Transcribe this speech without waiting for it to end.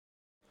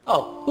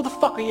Oh, who the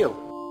fuck are you?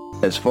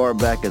 As far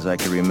back as I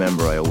can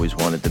remember, I always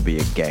wanted to be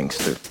a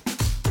gangster.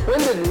 When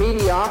did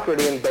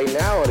mediocrity and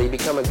banality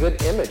become a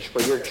good image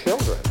for your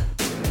children?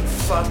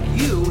 Fuck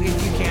you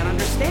if you can't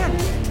understand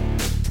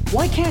it.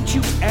 Why can't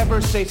you ever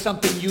say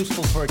something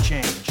useful for a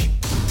change?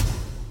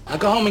 Now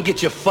go home and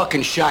get your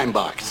fucking shine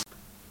box.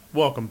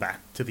 Welcome back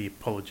to the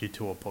Apology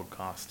Tour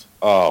podcast.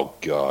 Oh,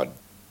 God.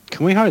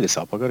 Can we hurry this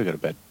up? I've got to go to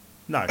bed.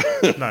 No,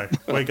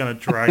 we're going to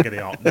drag it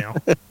out now.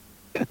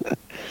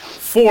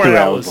 4 2 hours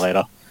hours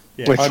later.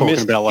 Yeah. We're I talking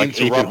missed about like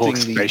Ethan interrupting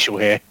Hawke's the- facial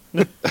hair.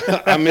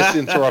 I miss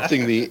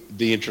interrupting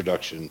the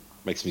introduction.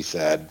 Makes me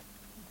sad.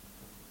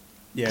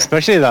 Yeah,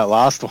 Especially that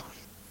last one.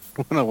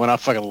 when I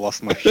fucking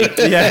lost my shit.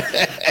 yeah,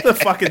 the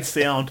fucking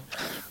sound.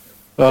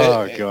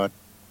 Oh, God.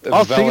 I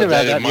was thinking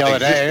about that the other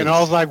day, and I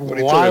was like, What are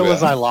you why talking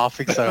was about? I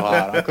laughing so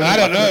hard? I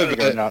don't know, couldn't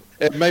figure it out.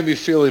 but it made me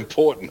feel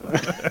important.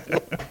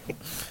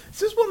 It's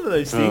just one of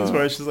those things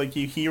where it's just like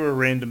you hear a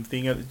random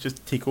thing and it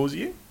just tickles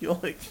you. You're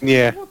like,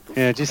 Yeah, what the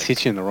yeah, it just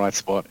hits you in the right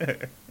spot.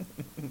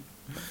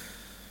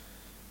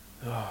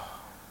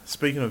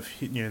 Speaking of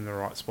hitting you in the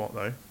right spot,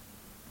 though,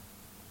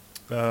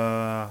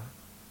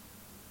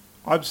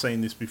 I've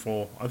seen this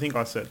before. I think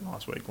I said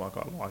last week, like,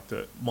 I liked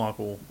it.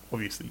 Michael,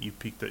 obviously, you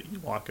picked it. You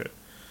like it.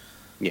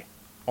 Yeah.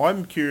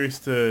 I'm curious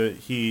to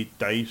hear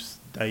Dave's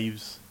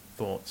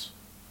thoughts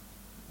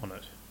on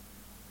it.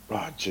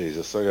 Oh,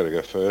 Jesus. I got to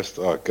go first.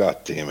 Oh, God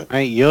damn it.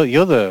 Hey,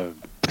 you're the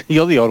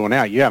odd one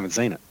out. You haven't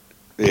seen it.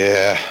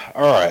 Yeah.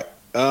 All right.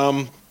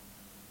 It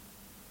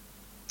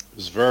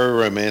was very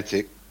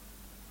romantic.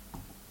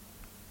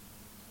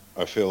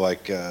 I feel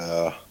like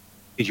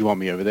Did you want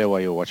me over there while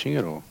you were watching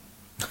it, or?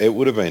 it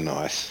would have been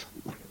nice.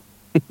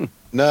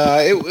 No,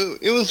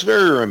 it was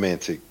very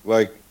romantic.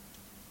 Like,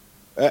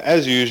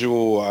 as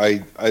usual,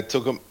 it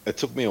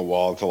took me a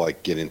while to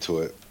like get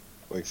into it.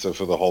 Like, so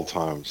for the whole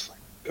time, it's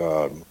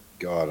like,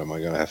 God, am I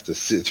gonna have to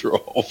sit through a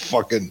whole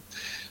fucking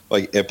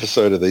like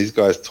episode of these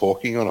guys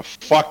talking on a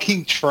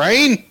fucking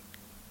train?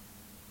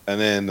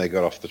 And then they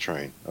got off the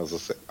train. I was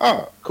just like,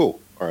 oh, cool,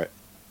 all right.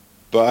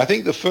 But I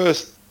think the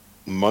first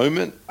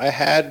moment I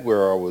had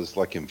where I was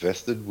like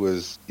invested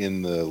was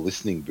in the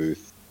listening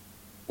booth,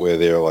 where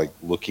they're like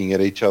looking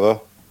at each other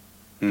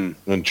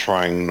and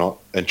trying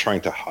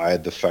to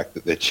hide the fact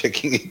that they're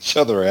checking each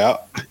other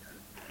out.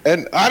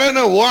 And I don't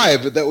know why,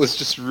 but that was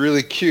just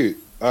really cute.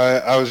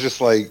 I was just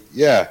like,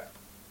 yeah,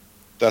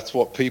 that's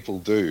what people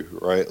do,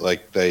 right?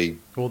 Like they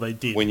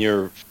did. when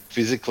you're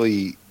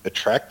physically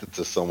attracted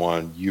to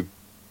someone,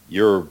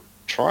 you're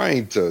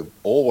trying to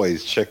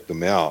always check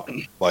them out,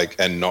 like,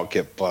 and not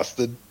get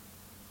busted.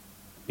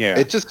 Yeah.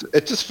 It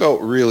just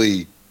felt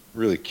really,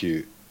 really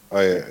cute.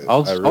 I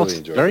really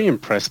enjoyed very it.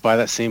 impressed by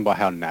that scene, by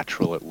how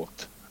natural it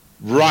looked.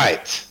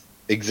 Right.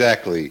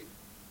 Exactly.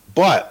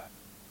 But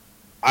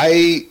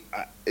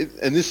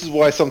and this is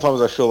why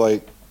sometimes I feel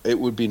like it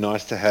would be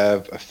nice to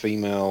have a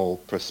female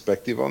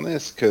perspective on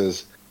this,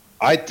 because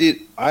I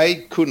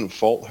couldn't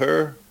fault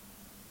her.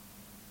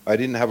 I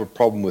didn't have a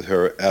problem with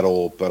her at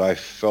all, but I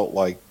felt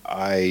like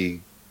I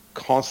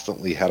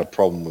constantly had a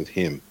problem with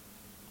him.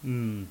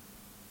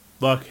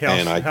 Like,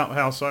 And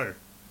how so?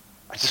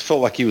 I just felt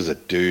like he was a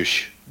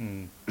douche.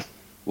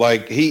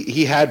 Like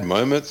he had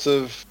moments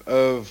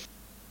of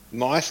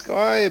nice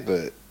guy,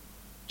 but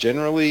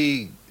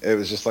generally it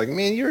was just like,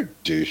 man, you're a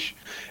douche.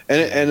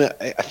 And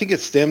I think it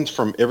stemmed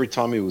from every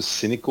time he was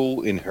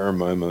cynical in her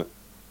moment.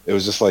 It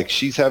was just like,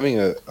 she's having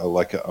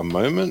a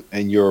moment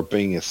and you're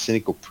being a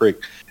cynical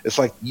prick. It's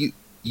like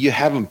you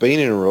haven't been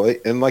in a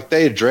relationship, and like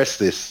they address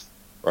this,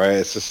 right?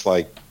 It's just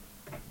like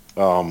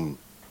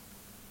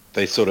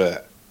they sort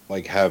of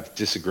like have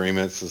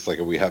disagreements. It's like,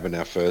 are we having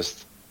our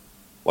first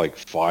like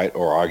fight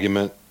or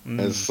argument? And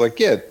it's like,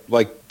 yeah,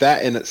 like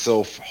that in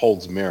itself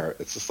holds merit.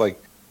 It's just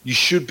like, you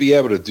should be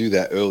able to do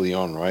that early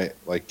on, right?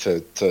 Like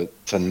to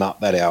nut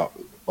that out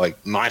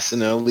like nice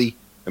and early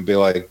and be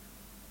like,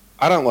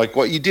 I don't like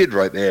what you did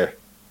right there,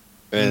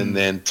 and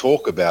then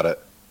talk about it,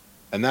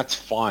 and that's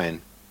fine.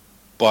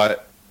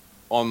 But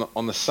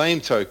on the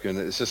same token,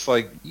 it's just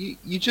like,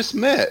 you just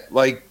met.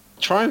 Like,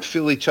 try and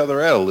fill each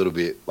other out a little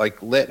bit.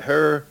 Like, let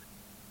her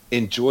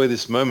enjoy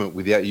this moment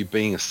without you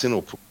being a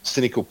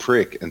cynical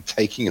prick and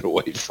taking it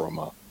away from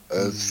her.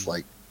 It's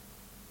like,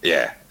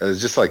 yeah, it was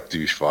just like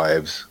douche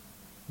vibes.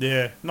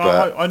 Yeah. No,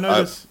 But I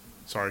noticed.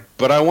 Sorry.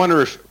 But I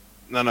wonder if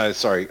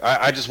sorry.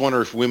 I just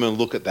wonder if women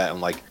look at that and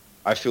like,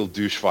 I feel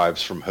douche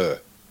vibes from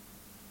her.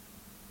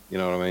 You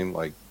know what I mean?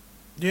 Like,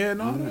 Yeah.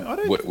 No, I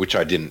don't. which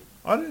I didn't.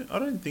 I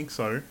don't think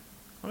so.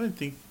 I don't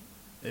think.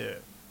 Yeah.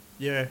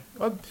 Yeah.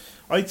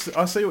 I see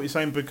what you're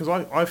saying, because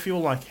I feel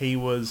like he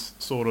was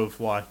sort of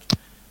like,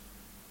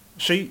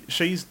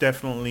 she's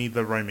definitely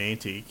the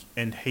romantic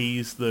and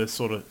he's the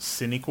sort of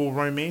cynical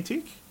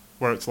romantic,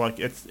 where it's like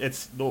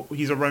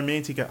he's a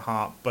romantic at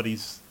heart, but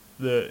he's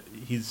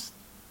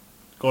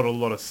got a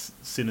lot of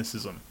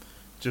cynicism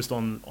just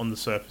on the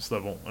surface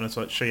level, and it's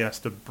like she has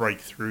to break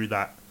through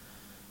that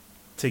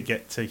to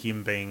get to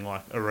him being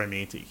like a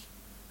romantic,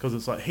 because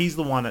it's like he's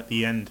the one at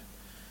the end,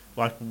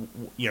 like,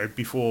 you know,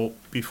 before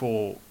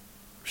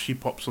she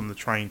pops on the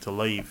train to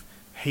leave,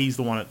 he's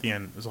the one at the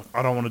end. It's like,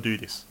 I don't want to do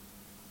this.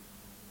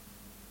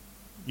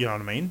 You know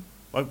what I mean?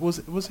 Like, was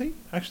he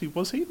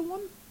the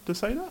one to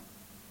say that?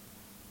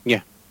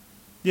 Yeah.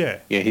 Yeah.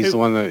 Yeah, he's the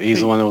one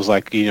that was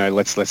like,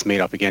 let's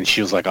meet up again.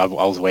 She was like, I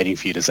was waiting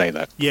for you to say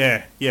that.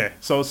 Yeah, yeah.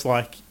 So it's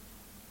like,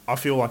 I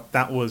feel like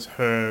that was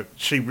her.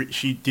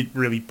 She did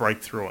really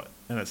break through it,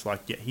 and it's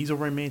like, yeah, he's a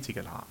romantic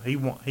at heart.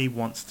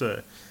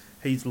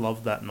 He's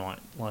loved that night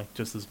like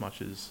just as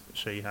much as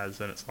she has,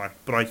 and it's like,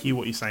 but I hear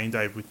what you're saying,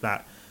 Dave, with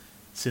that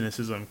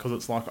cynicism, because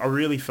it's like I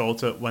really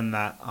felt it when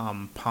that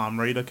palm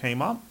reader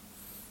came up.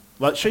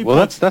 Like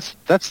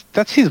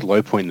that's his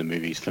low point in the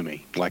movies for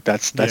me. Like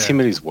that's him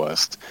at his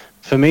worst.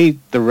 For me,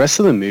 the rest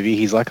of the movie,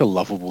 he's like a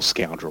lovable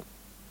scoundrel.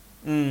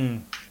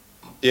 Mm.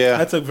 Yeah,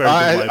 that's a very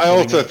good way of I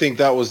also it. think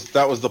that was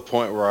the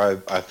point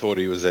where I thought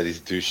he was at his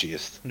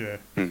douchiest. Yeah,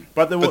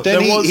 but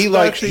then he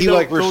reflects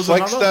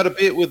that a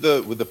bit with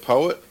the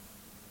poet.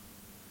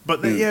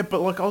 But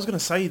but like I was gonna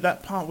say,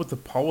 that part with the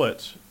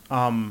poet,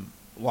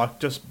 like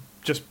just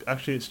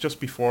actually it's just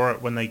before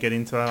it when they get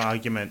into that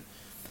argument,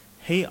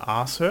 he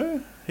asks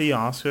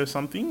her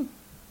something.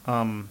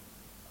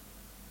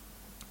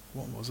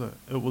 What was it?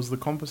 It was the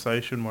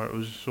conversation where it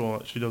was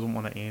sure she doesn't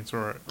want to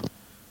answer it.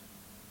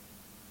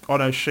 Oh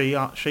no, she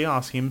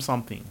asked him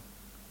something,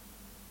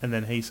 and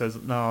then he says,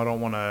 "No, I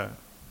don't want to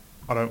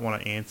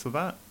answer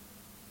that."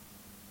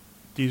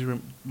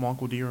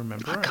 Michael? Do you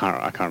remember? I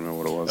can't remember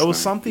what it was. It was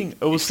something.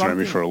 It was something.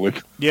 Threw me for a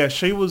loop. Yeah,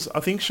 I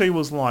think she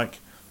was like,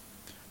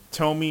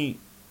 "Tell me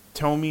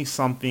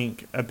something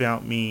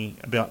about me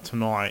about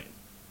tonight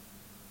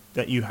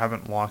that you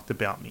haven't liked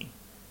about me,"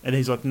 and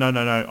he's like, "No,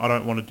 I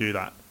don't want to do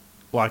that."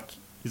 Like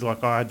he's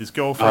like, "I had this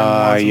girlfriend."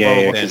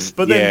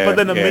 But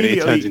then immediately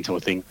it turns into a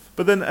thing.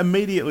 But then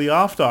immediately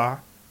after,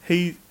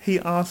 he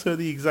asked her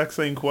the exact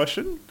same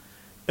question,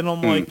 and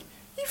I'm like,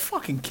 "You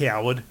fucking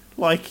coward!"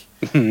 Like,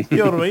 you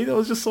know what I mean? It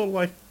was just sort of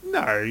like,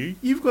 no,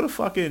 you've got to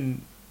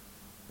fucking,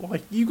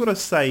 like, you got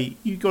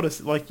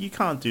to, like, you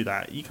can't do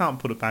that. You can't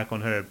put it back on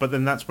her. But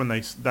then that's when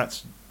they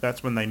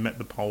met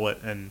the poet,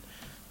 and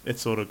it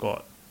sort of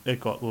got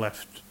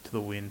left to the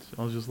wind.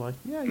 I was just like,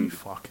 yeah, you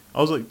fuck.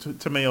 I was like,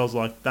 to me, I was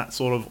like, that's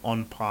sort of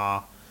on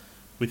par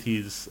with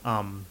his,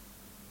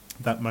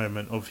 that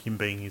moment of him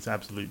being his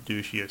absolute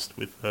douchiest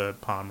with her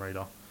palm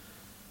reader.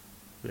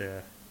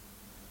 Yeah.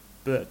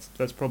 But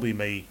that's probably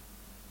me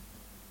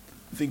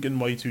thinking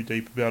way too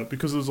deep about it,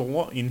 because there's a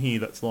lot in here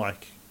that's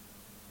like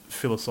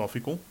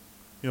philosophical.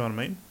 You know what I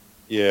mean?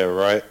 Yeah,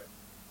 right.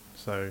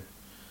 So,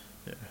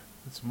 yeah,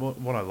 it's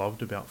what I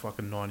loved about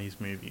fucking 90s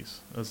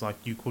movies. It's like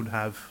you could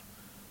have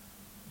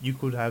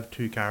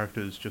two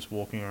characters just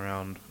walking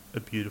around a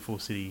beautiful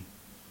city,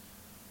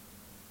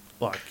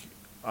 like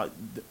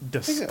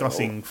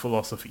discussing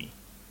philosophy.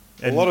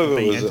 A lot of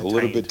it was a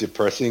little bit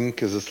depressing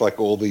because it's like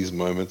all these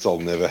moments I'll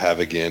never have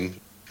again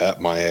at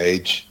my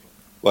age.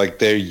 Like,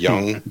 they're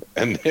young,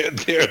 and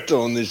they're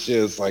doing this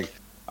shit. It's like,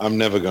 I'm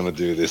never going to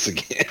do this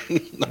again.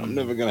 I'm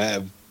never going to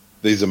have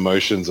these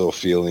emotions or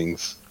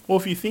feelings. Well,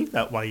 if you think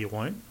that way, you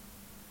won't.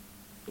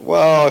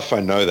 Well, if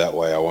I know that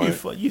way, I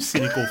won't. You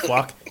cynical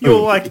fuck.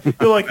 You're like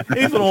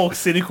even all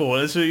cynical.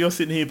 And so you're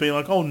sitting here being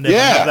like, "Oh, never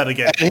have that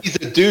again." And he's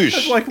a douche.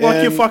 It's like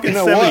you're fucking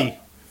 70. What?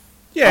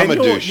 Yeah, I'm a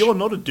douche. You're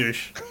not a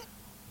douche.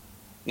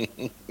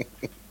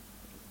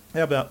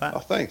 How about that? Oh,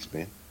 thanks,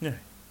 man. Yeah.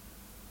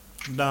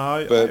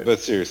 No, but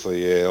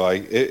seriously, yeah,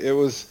 like it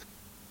was.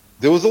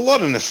 There was a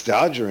lot of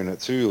nostalgia in it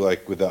too,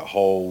 like with that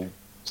whole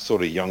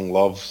sort of young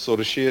love sort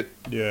of shit.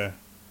 Yeah.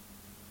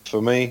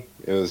 For me,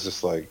 it was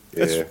just like,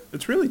 yeah.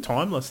 It's really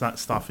timeless, that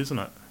stuff, isn't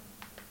it?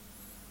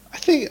 I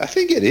think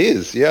it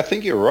is. Yeah, I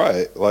think you're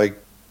right. Like,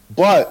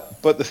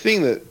 but the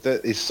thing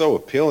that is so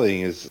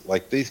appealing is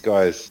like these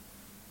guys,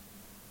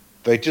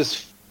 they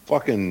just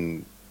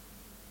fucking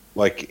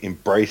like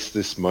embrace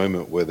this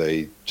moment where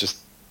they just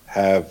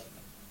have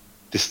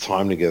this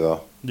time together.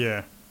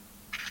 Yeah.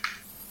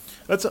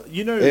 That's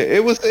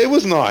it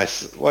was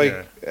nice.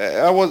 Like,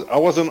 yeah. I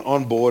wasn't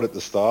on board at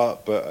the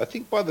start, but I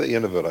think by the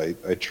end of it,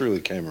 I truly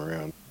came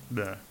around.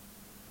 Yeah.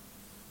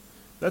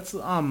 That's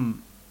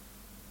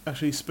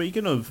actually,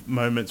 speaking of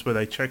moments where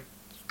they check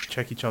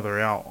each other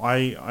out,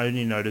 I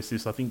only noticed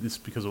this. I think this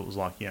because it was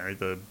like, you know,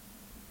 the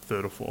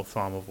third or fourth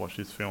time I've watched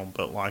this film,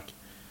 but like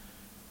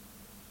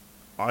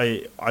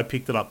I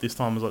picked it up this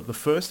time. It was like the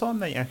first time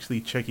they actually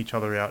check each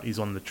other out is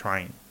on the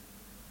train.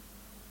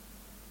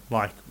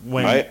 Like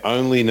when I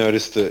only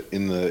noticed it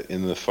in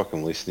the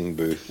fucking listening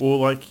booth. Well,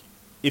 like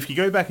if you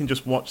go back and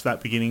just watch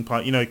that beginning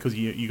part, you know, because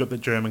you got the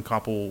German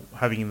couple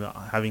having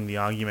the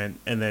argument,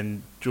 and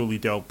then Julie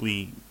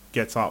Delpy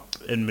gets up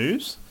and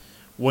moves.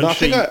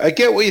 I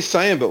get what you're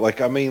saying, but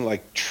like I mean,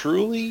 like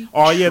truly.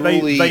 Oh yeah,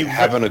 they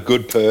having a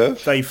good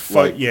perv. They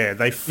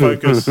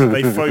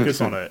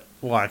focus on it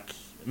like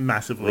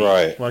massively.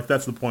 Right. Like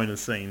that's the point of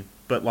the scene.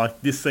 But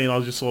like this scene, I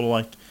was just sort of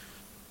like.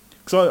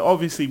 So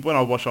obviously, when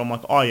I watch it, I'm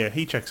like, oh yeah,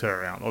 he checks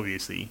her out,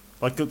 obviously.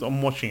 Like,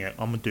 I'm watching it,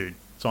 I'm a dude,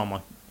 so I'm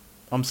like,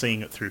 I'm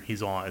seeing it through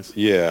his eyes.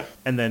 Yeah.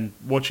 And then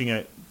watching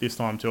it this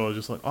time too. I was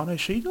just like, oh no,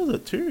 she does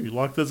it too.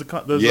 Like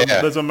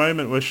Yeah. there's a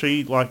moment where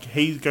she like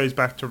he goes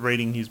back to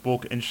reading his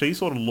book and she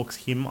sort of looks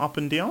him up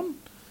and down,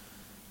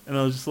 and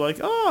I was just like,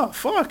 oh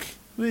fuck,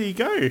 there you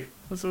go. I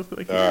was just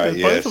like, Alright,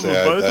 yeah, both of so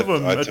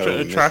them, I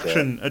totally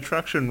missed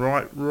attraction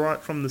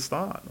right from the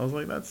start. I was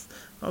like, that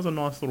was a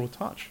nice little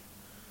touch.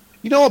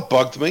 You know what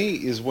bugged me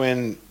is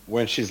when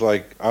she's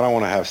like, I don't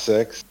want to have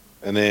sex,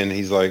 and then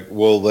he's like,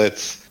 well,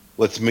 let's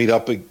meet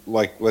up,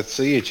 like let's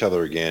see each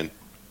other again,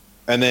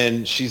 and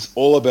then she's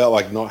all about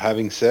like not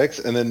having sex,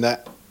 and then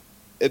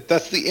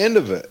that's the end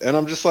of it, and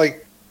I'm just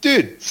like,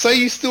 dude, say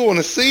you still want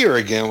to see her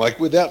again, like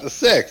without the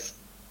sex,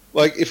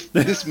 like if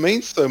this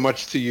means so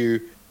much to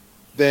you,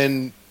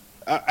 then.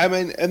 I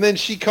mean, and then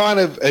she kind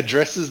of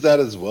addresses that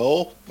as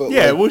well. But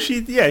yeah, like, well,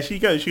 she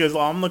goes, oh,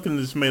 I'm looking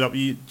to just meet up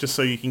you just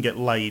so you can get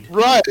laid.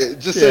 right,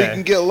 just so you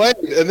can get laid.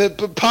 And then,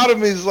 but part of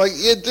me is like,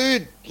 yeah,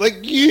 dude, like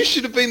you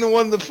should have been the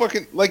one that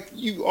fucking, like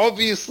you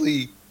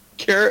obviously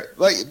care.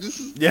 Like this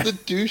is the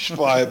douche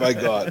vibe I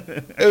got.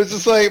 It was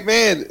just like,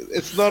 man,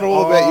 it's not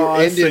all about your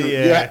ending.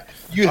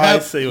 You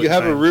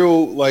have a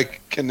real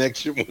like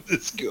connection with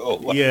this girl.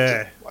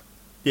 Like,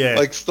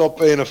 like stop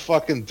being a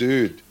fucking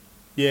dude.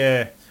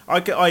 Yeah.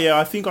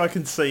 I think I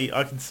can see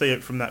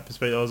it from that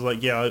perspective. I was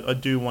like, I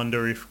do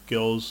wonder if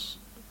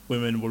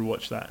women would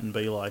watch that and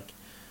be like,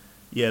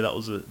 yeah, that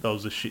was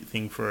a shit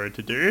thing for her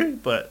to do.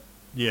 But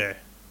yeah,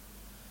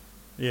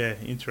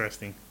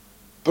 interesting.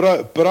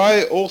 But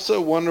I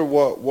also wonder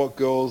what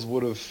girls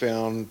would have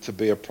found to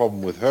be a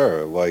problem with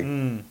her.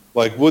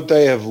 Like would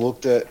they have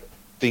looked at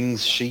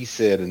things she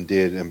said and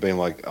did and been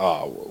like,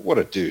 oh, what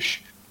a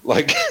douche.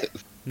 Like.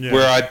 Yeah.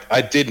 Where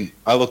I didn't.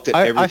 I looked at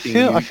everything.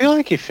 I feel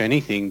like if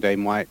anything, they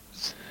might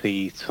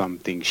see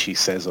something she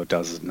says or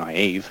does as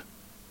naive.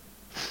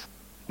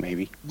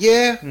 Maybe.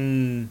 Yeah.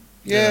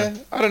 Yeah.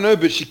 I don't know,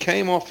 but she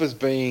came off as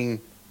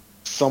being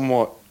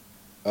somewhat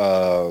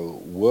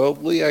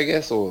worldly, I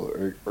guess,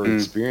 or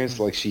experienced.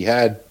 Like she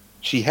had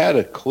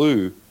a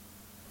clue.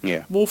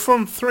 Yeah. Well,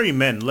 from three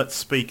men, let's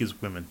speak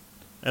as women.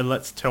 And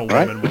let's tell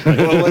women what they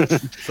do.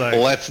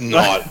 Let's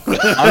not.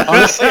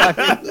 Honestly,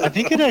 I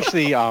think it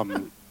actually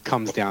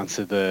comes down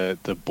to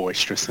the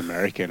boisterous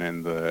American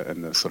and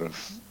the sort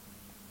of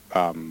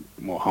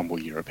more humble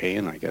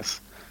European, I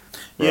guess.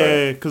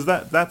 Yeah, because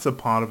that's a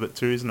part of it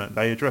too, isn't it?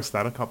 They address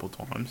that a couple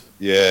times.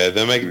 Yeah,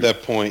 they make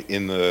that point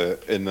in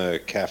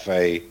the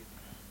cafe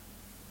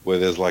where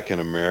there's like an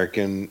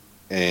American,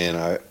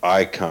 and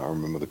I can't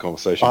remember the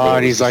conversation. Oh,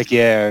 and he's like,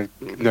 yeah,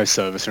 no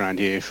service around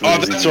here. Oh,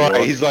 that's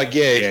right. He's like,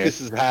 if this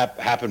has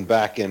happened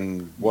back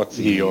in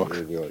New York.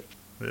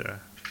 Yeah.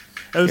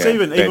 And it's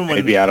even when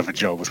they'd be out of a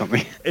job or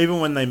something. Even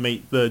when they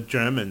meet the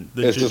German,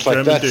 it's just German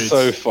like that's dudes,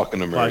 so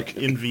fucking American.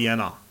 like in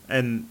Vienna,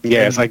 and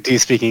it's like, do you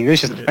speak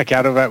English? It's like,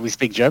 out of that, we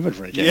speak German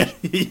for a change.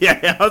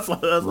 Yeah. I was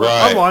like,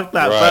 I like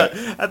that,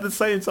 but at the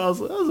same time, I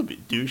was like, that was a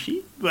bit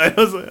douchey. But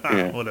I was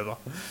like, whatever.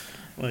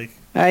 Like,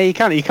 you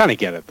kind of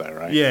get it though,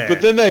 right? Yeah.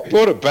 But then they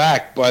brought it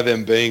back by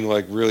them being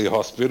like really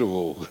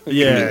hospitable.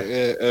 Yeah.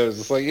 It was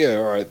just like, yeah,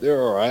 all right, they're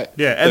all right.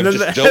 Yeah, and They've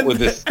then just dealt with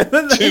this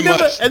too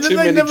much. And then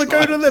they never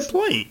go to their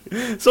plate.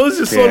 So it's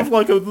just sort of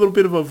like a little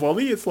bit of a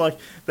volley. It's like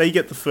they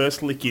get the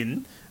first lick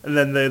in, and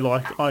then they're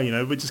like,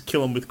 oh, we just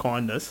kill them with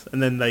kindness,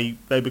 and then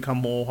they become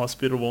more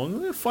hospitable.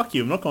 And fuck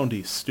you, I'm not going to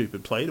your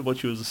stupid plate to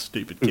watch you as a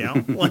stupid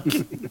cow.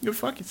 Like, go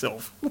fuck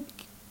yourself.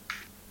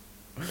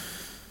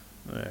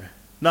 Yeah.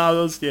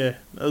 No,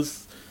 it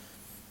was.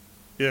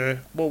 Yeah,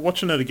 well,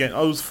 watching it again,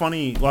 it was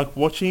funny. Like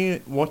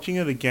watching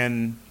it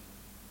again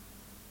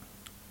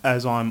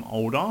as I'm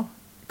older,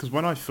 because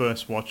when I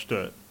first watched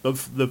it,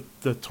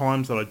 the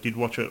times that I did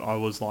watch it, I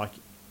was like,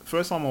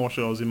 first time I watched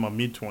it, I was in my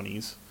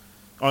mid-20s,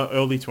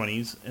 early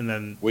 20s, and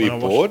then were you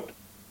bored?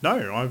 No,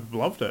 I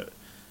loved it,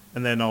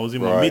 and then I was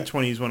in my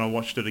mid-20s when I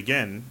watched it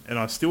again, and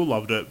I still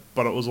loved it,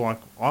 but it was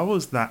like I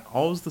was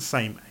the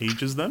same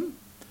age as them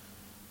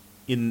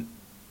in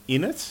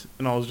it,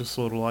 and I was just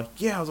sort of like,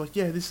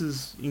 this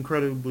is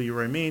incredibly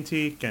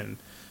romantic, and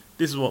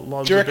this is what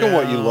love's about. Do you reckon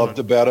what you loved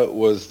about it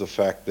was the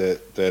fact that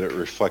it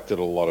reflected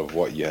a lot of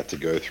what you had to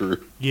go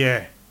through?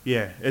 Yeah,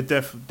 it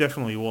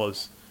definitely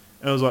was.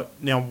 And I was like,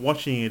 now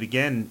watching it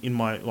again in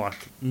my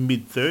like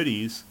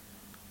mid-30s,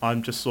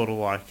 I'm just sort of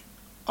like,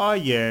 oh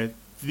yeah,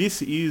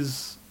 this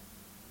is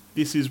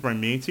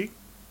romantic,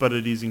 but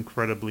it is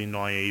incredibly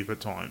naive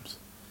at times.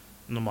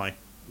 And I'm like,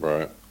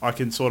 right, I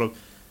can sort of,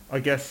 I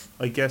guess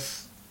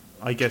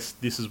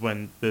this is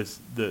when there's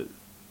the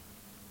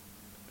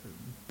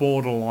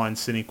borderline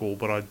cynical,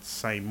 but I'd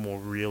say more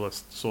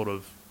realist sort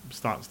of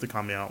starts to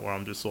come out, where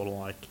I'm just sort of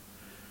like,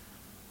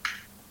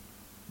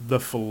 the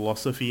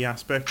philosophy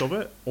aspect of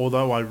it,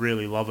 although I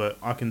really love it,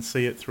 I can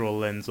see it through a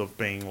lens of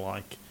being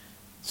like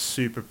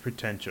super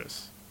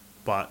pretentious,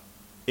 but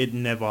it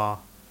never,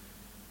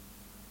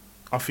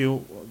 I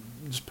feel,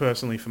 just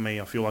personally for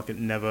me, I feel like it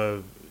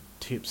never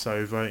tips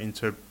over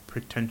into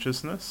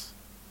pretentiousness.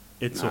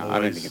 It's always, I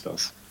don't think it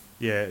does.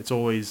 Yeah, it's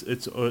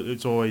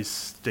always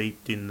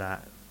steeped in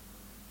that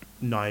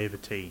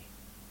naivete,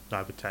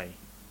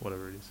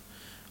 whatever it is,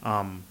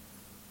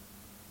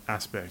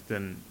 aspect,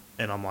 and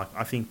and I'm like,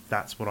 I think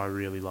that's what I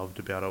really loved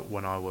about it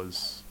when I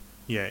was,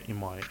 in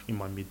my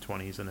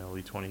mid-20s and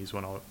early 20s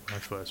when I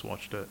first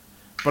watched it.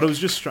 But it was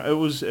just, it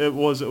was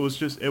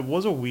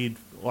a weird,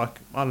 like,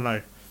 I don't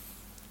know,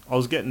 I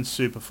was getting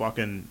super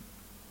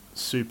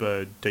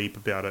deep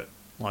about it,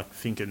 like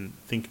thinking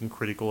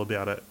critical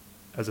about it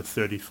as a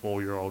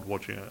 34-year-old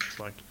watching it. It's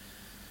like,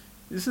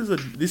 this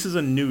is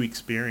a new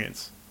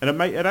experience,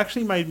 and it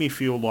actually made me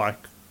feel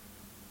like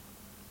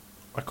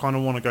I kind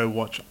of want to go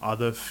watch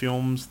other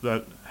films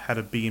that had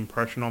a big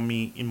impression on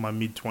me in my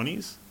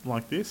mid-20s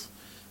like this,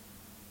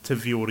 to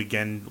view it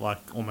again like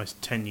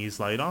almost 10 years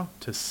later,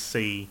 to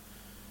see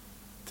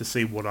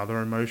what other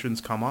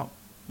emotions come up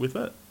with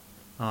it.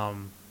 I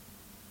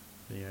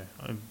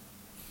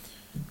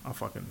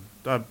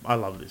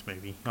love this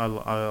movie. I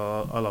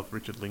love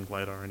Richard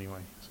Linklater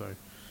anyway. So,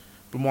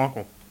 but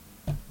Michael,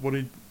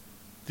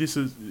 this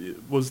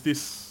was the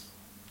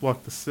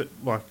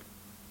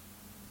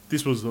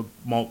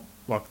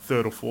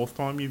third or fourth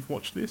time you've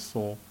watched this,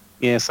 or?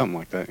 Yeah, something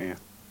like that. Yeah.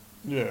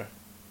 Yeah.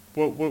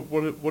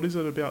 What is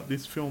it about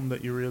this film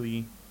that you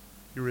really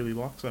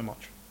like so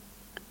much?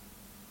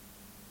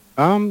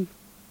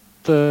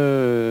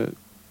 The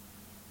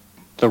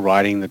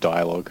writing, the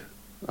dialogue,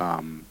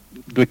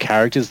 the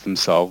characters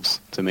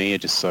themselves, to me, are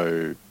just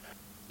so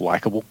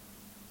likable.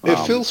 It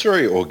feels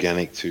very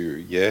organic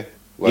too, yeah?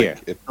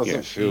 It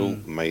doesn't feel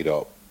made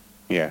up.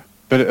 Yeah.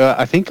 But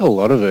I think a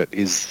lot of it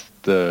is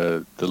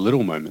the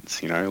little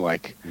moments,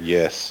 like...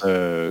 Yes.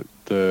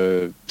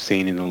 The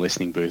scene in the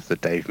listening booth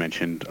that Dave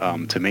mentioned.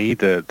 To me,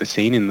 the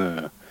scene in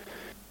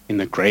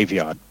the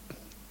graveyard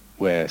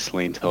where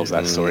Celine tells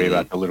that story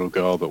about the little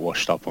girl that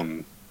washed up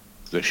on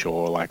the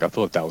shore, like, I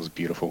thought that was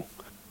beautiful.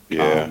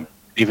 Yeah.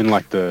 Even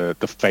like the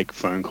fake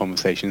phone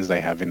conversations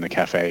they have in the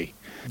cafe.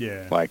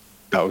 Yeah. Like,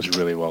 that was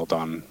really well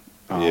done.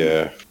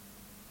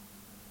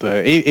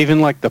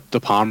 Even like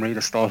the palm reader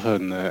stuff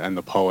and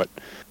the poet,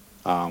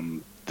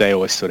 they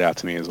always stood out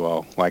to me as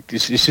well. Like,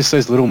 it's just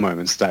those little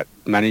moments that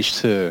manage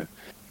to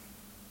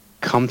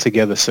come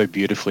together so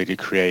beautifully to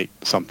create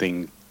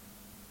something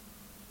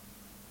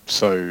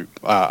so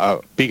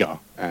bigger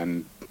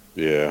and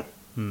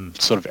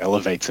sort of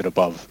elevates it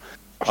above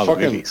other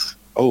movies.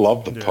 I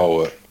love the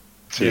poet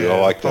too. Yeah, I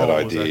like that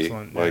poet was idea.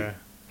 excellent, Like,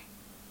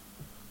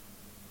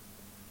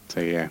 So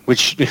yeah,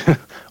 which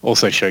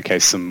also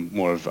showcased some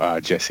more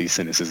of Jesse's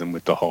cynicism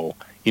with the whole,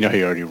 he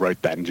already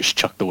wrote that and just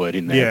chucked the word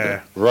in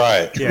there. Yeah.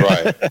 right.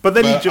 But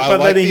then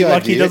he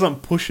idea.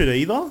 doesn't push it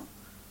either.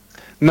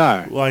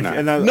 No, Like, no.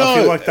 and I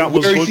feel like that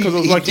was whereas good because it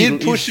was he like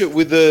did push it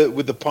with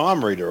the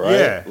palm reader, right?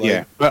 Yeah.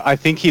 Yeah, but I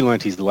think he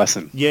learnt his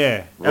lesson.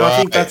 Yeah, and I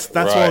think that's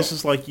why I right. was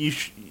just like,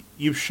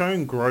 you've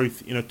shown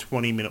growth in a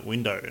 20-minute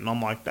window, and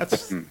I'm like,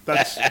 that's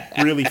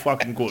really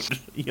fucking good.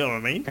 You know what I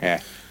mean?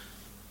 Yeah.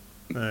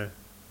 Yeah.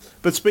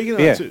 But speaking of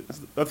that, too,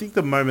 I think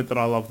the moment that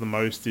I love the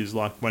most is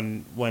like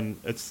when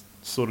it's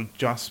sort of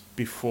just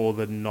before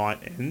the night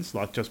ends,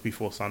 like just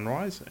before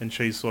sunrise, and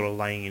she's sort of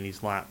laying in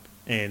his lap,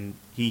 and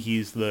he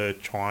hears the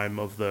chime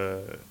of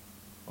the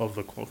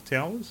clock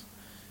towers,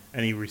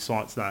 and he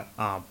recites that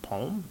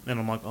poem, and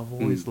I'm like, I've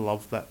always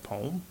loved that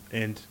poem,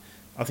 and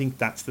I think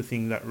that's the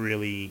thing that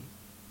really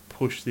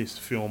pushed this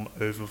film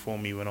over for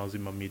me when I was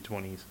in my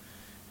mid-20s,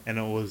 and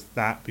it was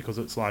that because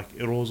it's like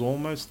it was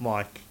almost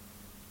like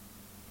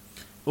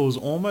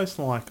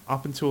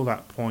up until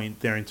that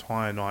point their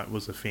entire night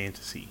was a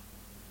fantasy.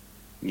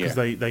 Because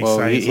they say it's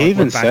like,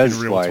 even we're back says,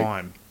 in real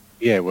time.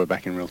 Yeah, we're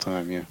back in real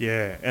time, yeah.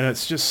 Yeah, and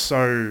it's just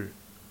so,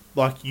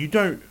 like, I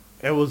don't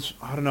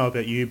know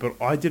about you, but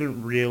I didn't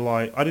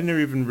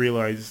even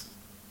realize,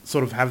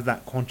 sort of have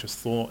that conscious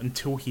thought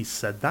until he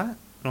said that.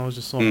 And I was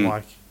just sort of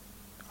like,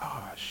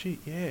 oh, shit,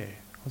 yeah.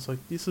 I was like,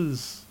 this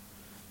is,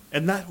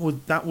 and that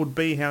would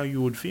be how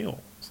you would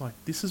feel. It's like,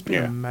 this has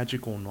been a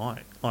magical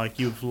night. Like,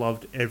 you've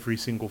loved every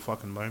single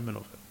fucking moment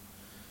of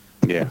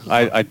it. Yeah,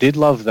 I did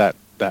love that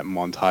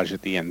montage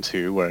at the end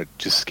too, where it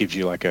just gives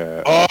you like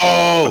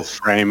a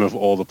frame of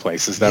all the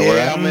places that we're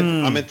at.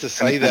 I meant to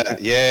say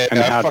that. Yeah, and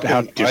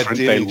how different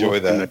they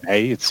look in the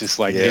day. It's just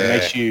like it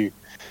makes you.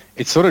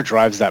 It sort of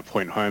drives that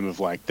point home of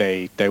like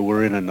they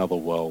were in another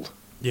world.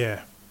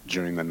 Yeah.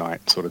 During the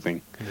night, sort of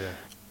thing. Yeah.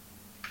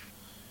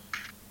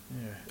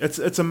 Yeah.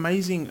 It's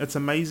amazing. It's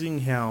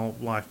amazing how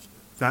like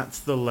that's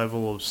the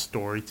level of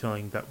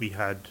storytelling that we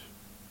had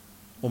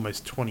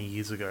almost 20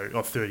 years ago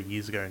or 30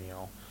 years ago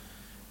now.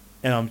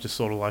 And I'm just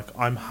sort of like,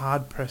 I'm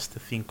hard-pressed to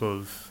think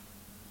of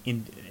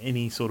in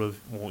any sort of...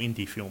 Well,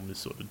 indie film is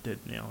sort of dead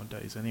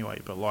nowadays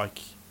anyway, but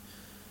like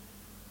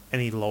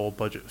any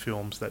lower-budget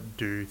films that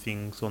do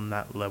things on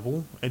that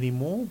level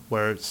anymore,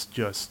 where it's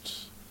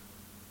just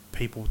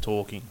people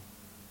talking.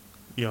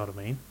 You know what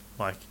I mean?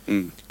 Like,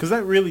 because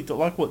that really...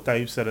 Like what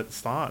Dave said at the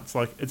start, it's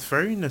like, it's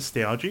very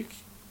nostalgic.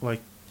 Like,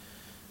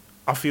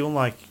 I feel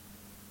like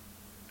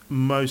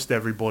most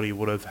everybody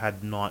would have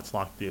had nights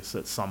like this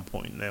at some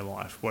point in their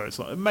life, where it's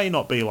like, it may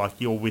not be like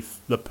you're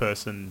with the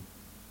person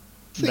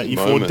that you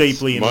fall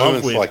deeply in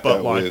love with, like but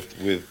that like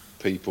with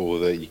people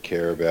that you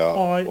care about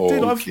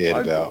or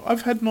cared about.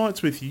 I've had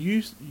nights with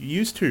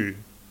used to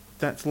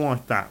that's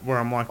like that, where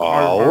I'm like,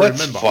 Oh, I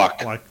let's remember.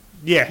 fuck. Like,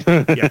 yeah.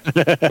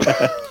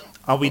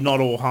 Are we not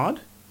all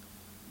hard?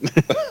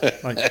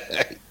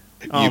 Like,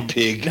 You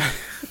pig.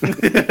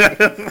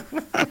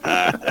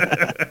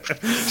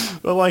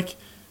 but like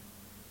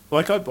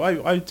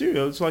I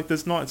do. It's like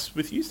there's nights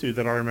with you two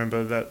that I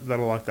remember that are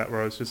like that,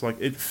 where it's just like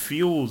it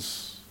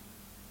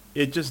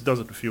just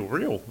doesn't feel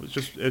real.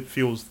 It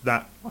feels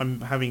that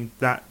I'm having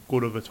that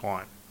good of a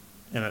time,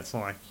 and it's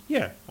like,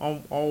 yeah,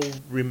 I'll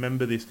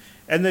remember this.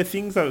 And they're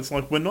things that it's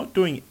like we're not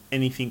doing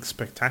anything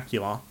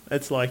spectacular.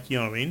 It's like, you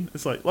know what I mean?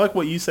 It's like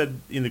what you said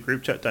in the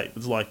group chat, Dave.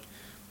 It's like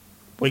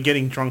we're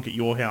getting drunk at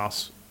your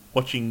house,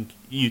 watching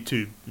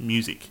YouTube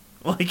music,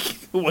 like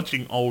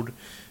watching old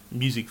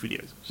music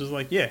videos. It's just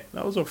like, yeah,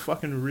 that was a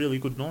fucking really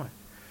good night.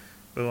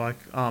 But like,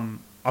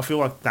 I feel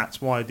like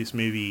that's why this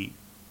movie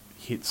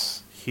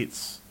hits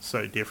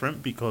so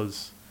different,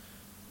 because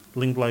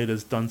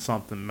Linklater's done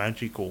something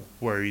magical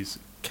where he's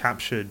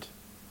captured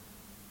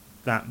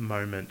that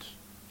moment.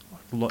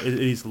 Like, it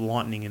is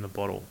lightning in a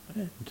bottle,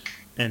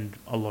 and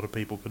a lot of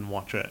people can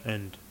watch it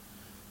and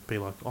be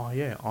like, oh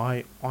yeah,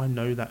 I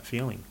know that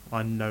feeling.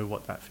 I know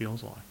what that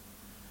feels like.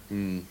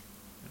 Mm.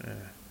 Yeah.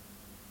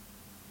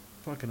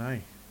 Fucking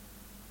A.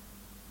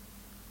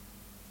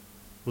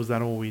 Was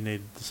that all we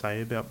needed to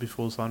say about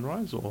Before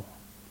Sunrise, or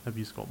have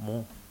you got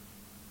more?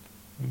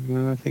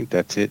 I think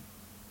that's it.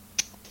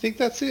 I think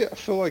that's it. I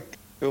feel like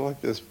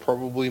there's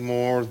probably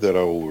more that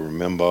I will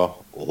remember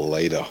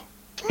later.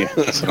 Yeah,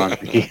 that's what I'm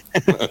thinking.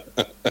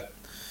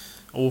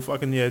 Or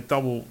fucking, yeah,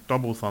 double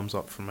thumbs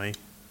up for me.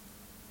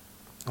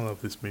 I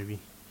love this movie.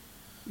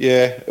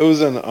 Yeah, it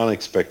was an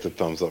unexpected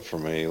thumbs up for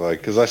me. Like,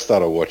 because I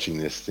started watching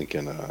this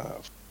thinking,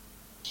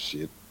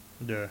 shit.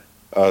 Yeah.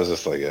 I was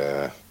just like,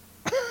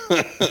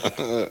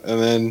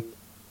 and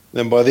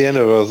then by the end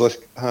of it, I was like,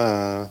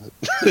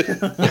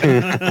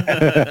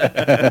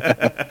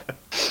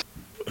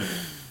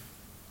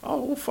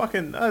 Oh, well,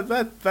 fucking,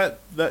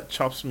 that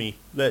chops me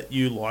that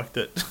you liked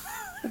it.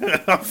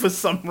 For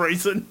some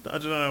reason. I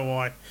don't know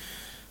why.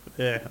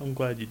 Yeah, I'm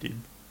glad you did.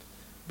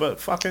 But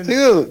fucking...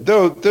 there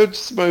were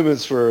just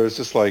moments where it's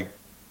just like,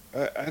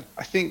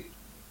 I think,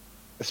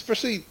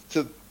 especially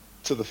to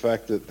the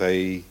fact that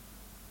they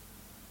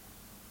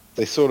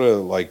sort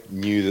of like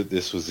knew that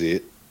this was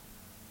it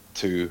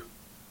too,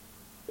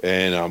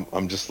 and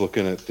I'm just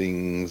looking at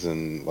things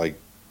and like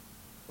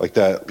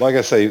that, like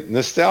I say,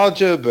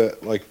 nostalgia,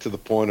 but like to the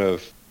point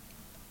of,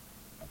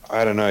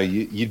 I don't know,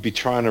 you'd be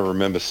trying to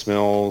remember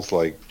smells,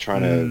 like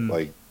trying to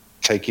like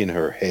take in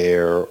her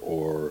hair,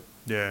 or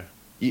yeah,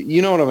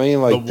 you know what I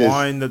mean, like the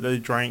wine that they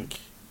drank,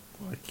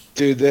 like,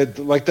 dude, that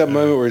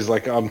moment where he's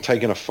like, I'm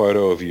taking a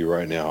photo of you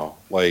right now,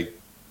 like.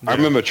 I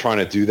remember trying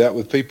to do that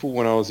with people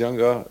when I was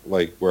younger,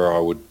 like where I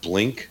would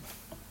blink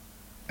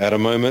at a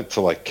moment to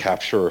like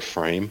capture a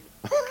frame.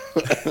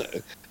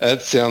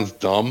 That sounds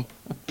dumb,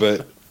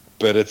 but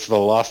it's the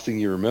last thing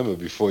you remember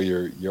before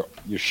your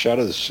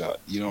shutter's shut.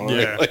 You know what I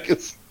mean? Like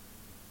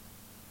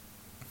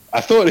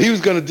I thought he was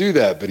going to do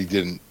that, but he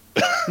didn't.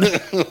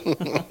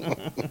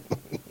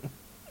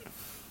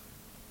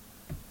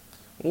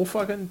 Well,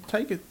 fucking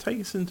take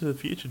us into the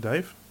future,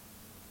 Dave.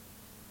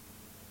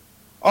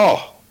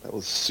 Oh. That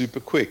was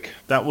super quick.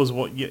 That was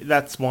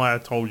that's why I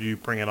told you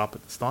bring it up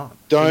at the start.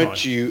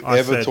 Don't you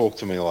ever talk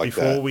to me like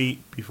that.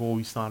 Before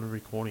we started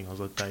recording, I was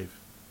like, Dave,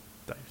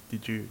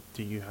 do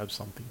you have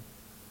something?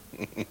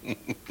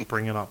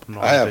 Bring it up on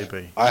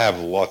IMDb. I have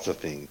lots of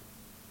things.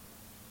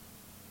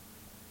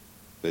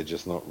 They're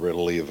just not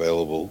readily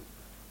available.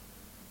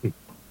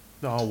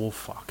 Oh, well,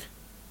 fuck.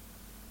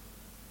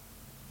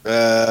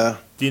 Do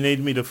you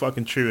need me to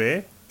fucking chew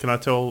air? Should I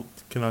tell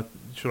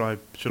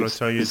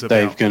you is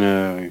Dave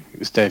gonna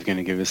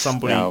give us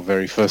our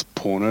very first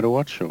porno to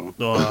watch, or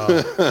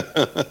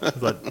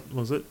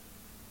was it?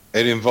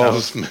 It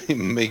involves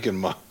Meek and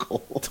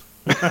Michael.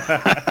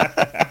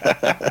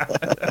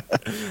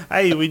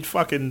 Hey,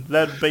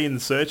 that'd be in the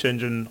search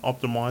engine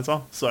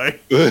optimizer. So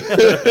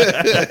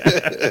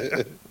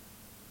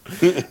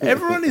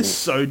everyone is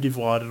so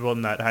divided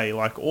on that. Hey,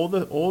 like all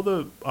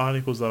the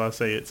articles that I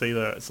see,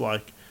 it's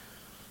like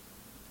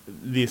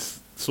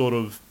this sort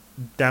of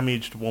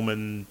damaged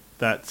woman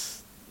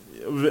that's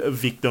a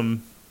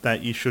victim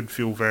that you should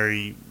feel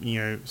very,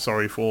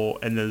 sorry for,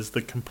 and there's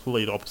the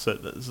complete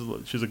opposite,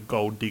 that she's a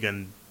gold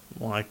digging,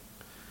 like,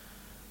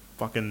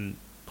 fucking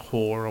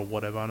whore or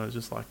whatever, and it's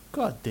just like,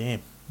 god damn,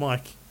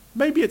 like,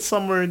 maybe it's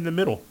somewhere in the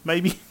middle,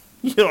 maybe,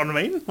 you know what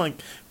I mean, like,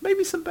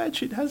 maybe some bad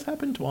shit has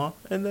happened to her,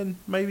 and then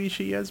maybe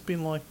she has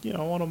been like, I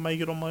want to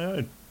make it on my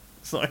own,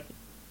 so...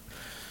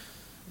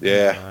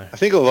 Yeah, I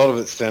think a lot of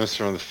it stems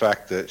from the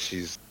fact that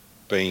she's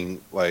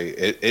being like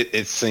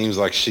it seems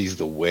like she's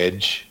the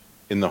wedge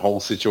in the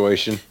whole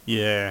situation.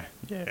 Yeah,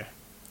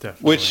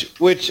 definitely.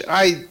 Which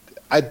I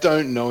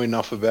don't know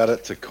enough about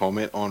it to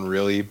comment on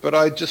really, but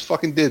I just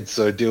fucking did,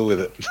 so deal with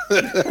it.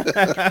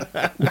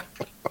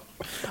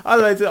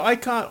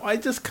 I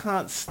just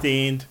can't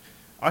stand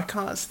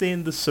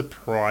the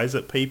surprise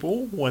at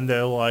people when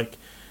they're like,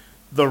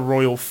 the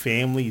royal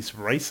family's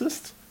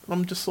racist.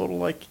 I'm just sort of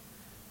like,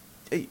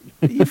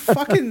 are you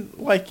fucking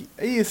like?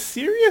 Are you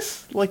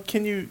serious? Like,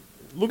 can you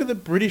look at the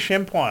British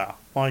Empire?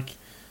 Like,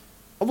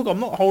 oh, look, I'm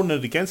not holding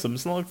it against them.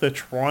 It's not like they're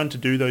trying to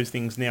do those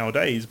things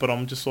nowadays. But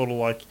I'm just sort of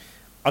like,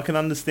 I can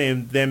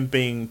understand them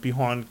being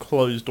behind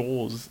closed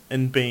doors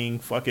and being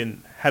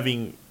fucking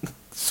having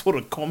sort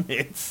of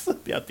comments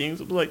about things.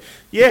 I'm like,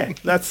 yeah,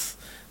 that's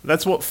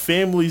what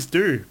families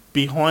do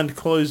behind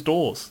closed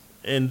doors,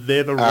 and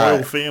they're the royal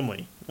right.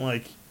 family.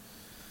 Like,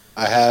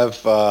 I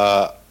have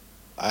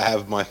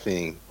my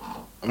thing.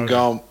 I'm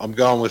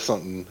going with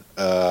something.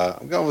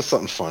 I'm going with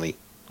something funny.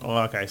 oh,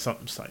 okay,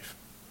 something safe.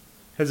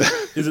 Is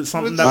it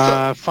something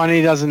that?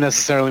 Funny doesn't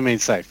necessarily mean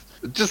safe.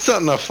 Just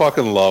something I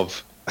fucking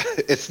love.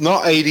 It's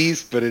not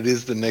 80s, but it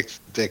is the next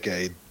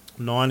decade.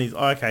 90s.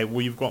 Okay,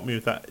 well, you've got me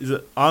with that. Is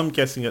it? I'm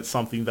guessing it's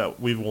something that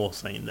we've all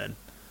seen then.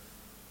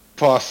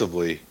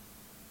 Possibly.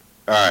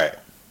 All right.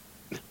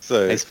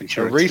 So, Ace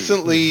Ventura 2.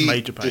 recently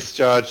Major Pain.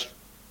 discharged...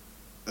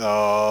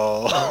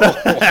 Oh.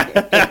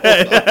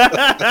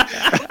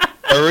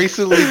 A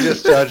recently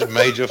discharged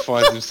major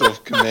finds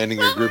himself commanding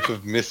a group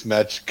of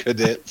mismatched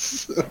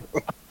cadets.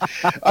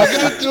 I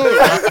gotta do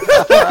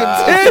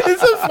it.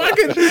 It's a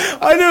fucking...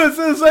 I know,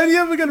 it's only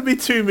ever going to be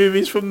two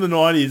movies from the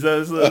 90s.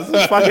 It's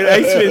fucking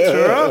Ace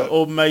Ventura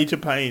or Major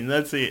Pain.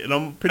 That's it. And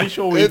I'm pretty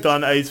sure we've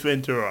done Ace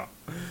Ventura.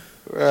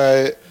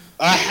 Right.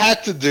 I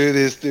had to do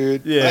this,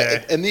 dude.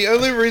 Yeah. And the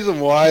only reason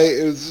why,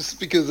 it was just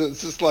because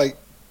it's just like,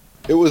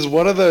 it was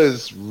one of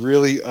those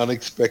really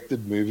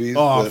unexpected movies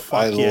Oh, that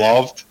fuck I yeah.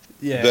 loved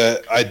Yeah.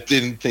 that I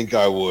didn't think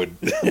I would.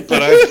 But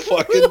I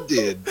fucking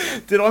did.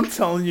 Dude, I'm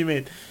telling you,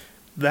 man,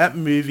 that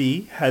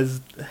movie has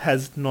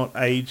not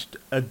aged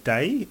a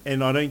day,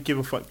 and I don't give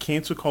a fuck.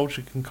 Cancel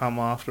culture can come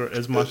after it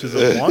as much as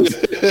it wants,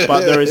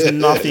 but there is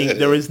nothing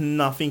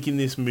in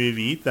this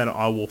movie that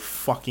I will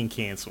fucking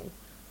cancel.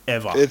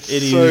 Ever. It's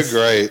It so is-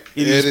 great.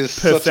 It is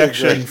such a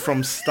perfection great...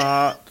 from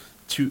start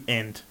to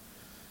end.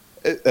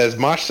 Has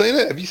Marsh seen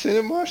it? Have you seen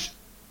it, Marsh?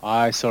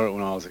 I saw it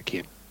when I was a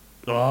kid.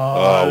 Oh,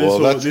 Well,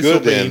 that's this will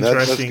good be then.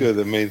 That's interesting. good.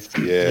 That means,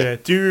 Yeah.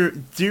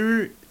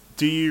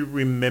 Do you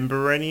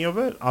remember any of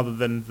it other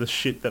than the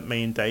shit that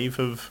me and Dave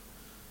have?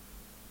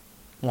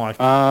 Like,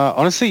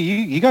 Honestly,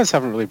 you guys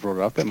haven't really brought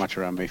it up that much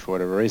around me for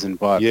whatever reason,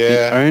 but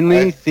Yeah, the only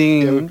yeah, we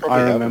thing probably I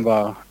haven't.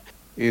 remember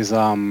is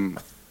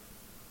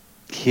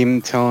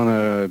him telling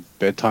a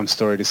bedtime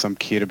story to some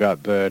kid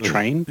about the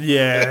train.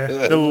 yeah,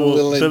 the little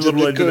little engine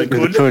engine that that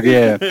could. Good,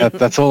 yeah,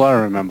 that's all I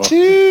remember.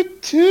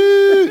 Toot,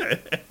 toot.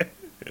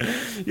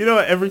 You know,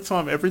 every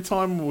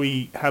time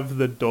we have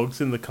the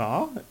dogs in the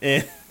car,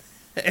 and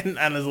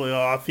Anna's like,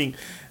 oh, I think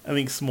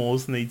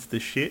Smalls needs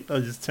the shit. I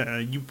just turn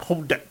around, you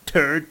hold that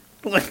turd.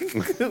 Like,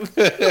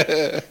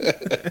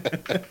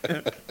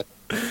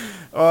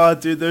 oh,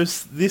 dude,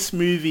 this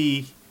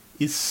movie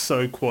is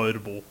so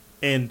quotable,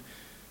 and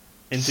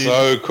dude,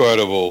 So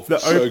quotable. the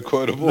So op-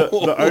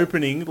 quotable. the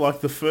opening,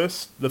 like the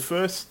first,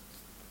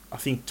 I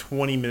think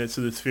 20 minutes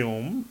of this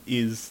film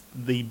is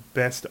the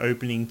best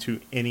opening to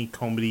any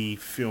comedy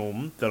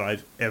film that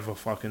I've ever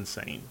fucking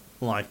seen.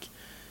 Like,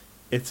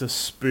 it's a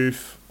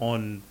spoof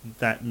on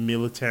that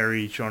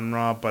military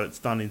genre, but it's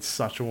done in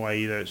such a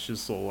way that it's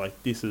just sort of like,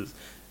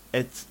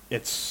 it's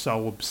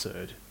so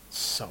absurd.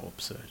 So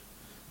absurd.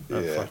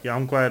 But Yeah. fuck yeah,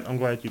 I'm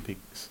glad you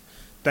picked this.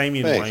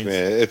 Damien Thanks, Wayans.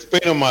 man. It's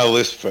been on my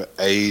list for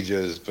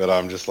ages, but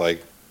I'm just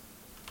like,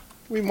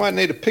 we might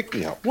need a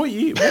pick-me-up. What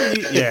year?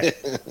 Yeah.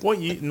 What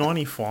year?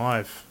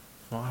 95.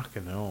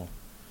 Fucking hell.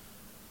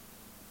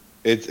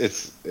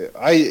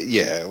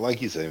 Yeah,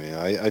 like you say, man,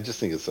 I just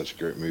think it's such a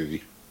great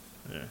movie.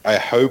 Yeah. I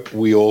hope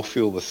we all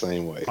feel the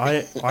same way.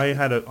 I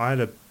had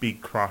a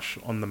big crush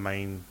on the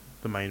main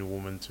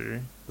woman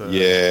too. The love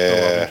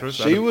Yeah.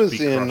 interest. I had She a was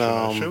big in, crush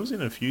on her. She was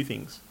in a few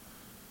things.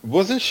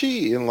 Wasn't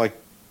she in, like,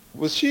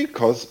 was she a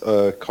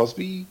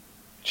Cosby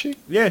chick?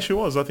 Yeah, she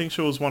was. I think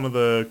she was one of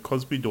the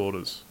Cosby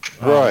daughters.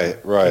 Right.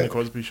 In the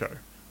Cosby Show.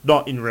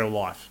 Not in real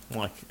life.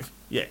 Like,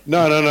 yeah.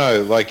 No,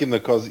 like in the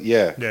Cosby,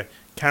 yeah. Yeah.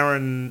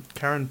 Karen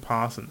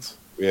Parsons.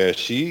 Yeah,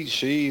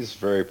 she's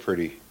very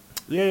pretty.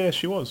 Yeah,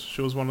 she was.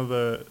 She was one of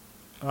the...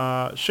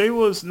 She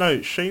was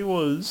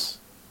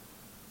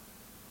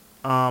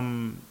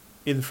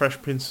in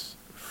Fresh Prince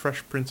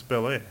of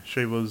Bel-Air.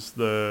 She was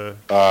the...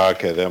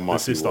 Okay, that might be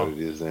sister. what it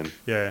is then.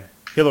 Yeah,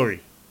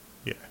 Hillary.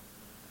 Yeah.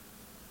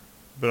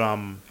 But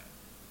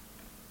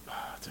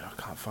dude,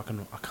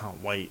 I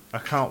can't wait.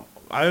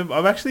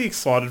 I'm actually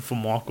excited for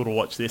Michael to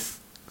watch this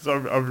because I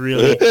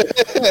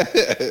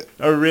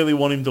really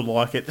want him to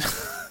like it.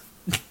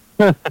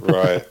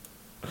 Right.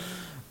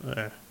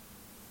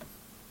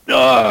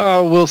 Yeah.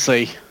 We'll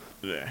see.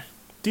 Yeah.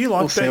 Do you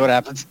like? We'll see what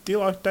happens. Do you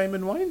like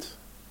Damon Wayans?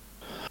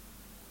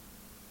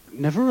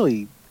 Never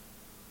really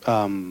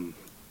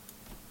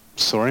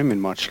saw him in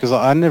much because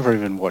I never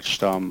even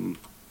watched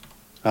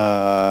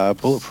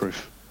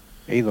Bulletproof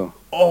either.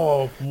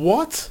 Oh,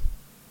 what?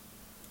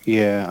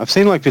 Yeah, I've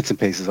seen like bits and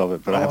pieces of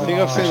it, but I I haven't. think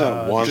I've seen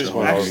that once dude,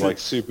 when I was actually- like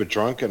super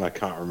drunk and I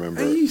can't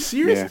remember Are it. you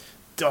serious? Yeah.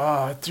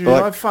 Oh, dude, But,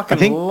 I like, fucking I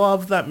think-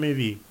 love that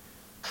movie.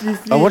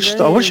 I watched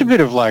a bit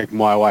of like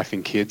My Wife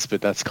and Kids,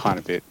 but that's kind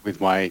of it with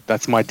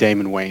that's my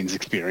Damon Wayans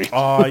experience.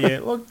 Oh yeah,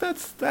 look,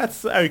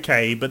 that's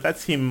okay, but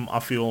that's him. I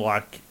feel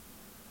like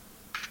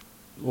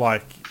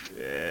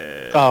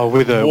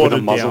with a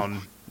watered muzzle.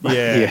 down.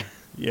 Yeah, Yeah.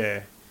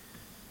 yeah.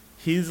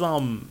 His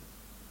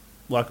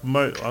like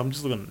I'm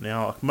just looking at it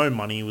now. Like Mo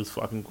Money was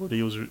fucking good.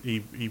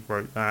 He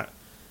wrote that.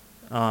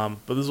 But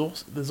there's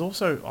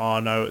also oh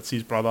no, it's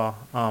his brother.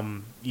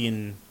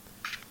 In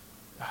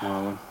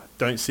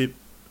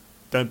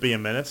Don't Be a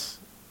Menace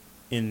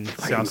in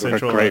South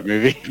Central. A great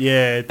movie.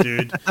 Yeah,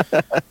 dude.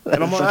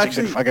 And I'm Such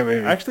a good fucking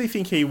movie. I actually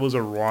think he was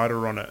a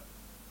writer on it,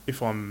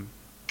 if I'm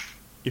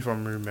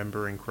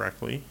remembering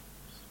correctly.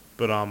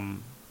 But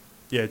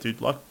yeah,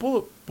 dude, like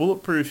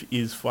Bulletproof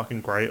is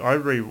fucking great. I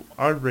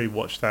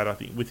rewatched that I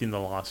think within the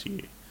last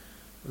year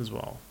as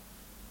well.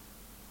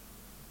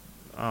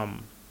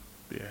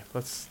 Yeah,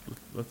 let's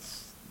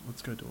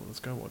go do it. Let's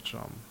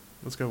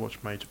go watch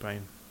Major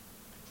Payne.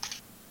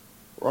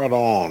 Right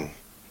on.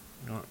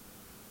 All right.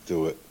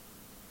 Do it.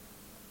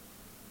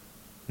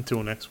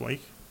 Until next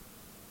week.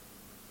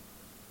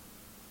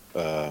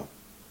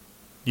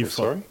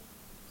 Sorry?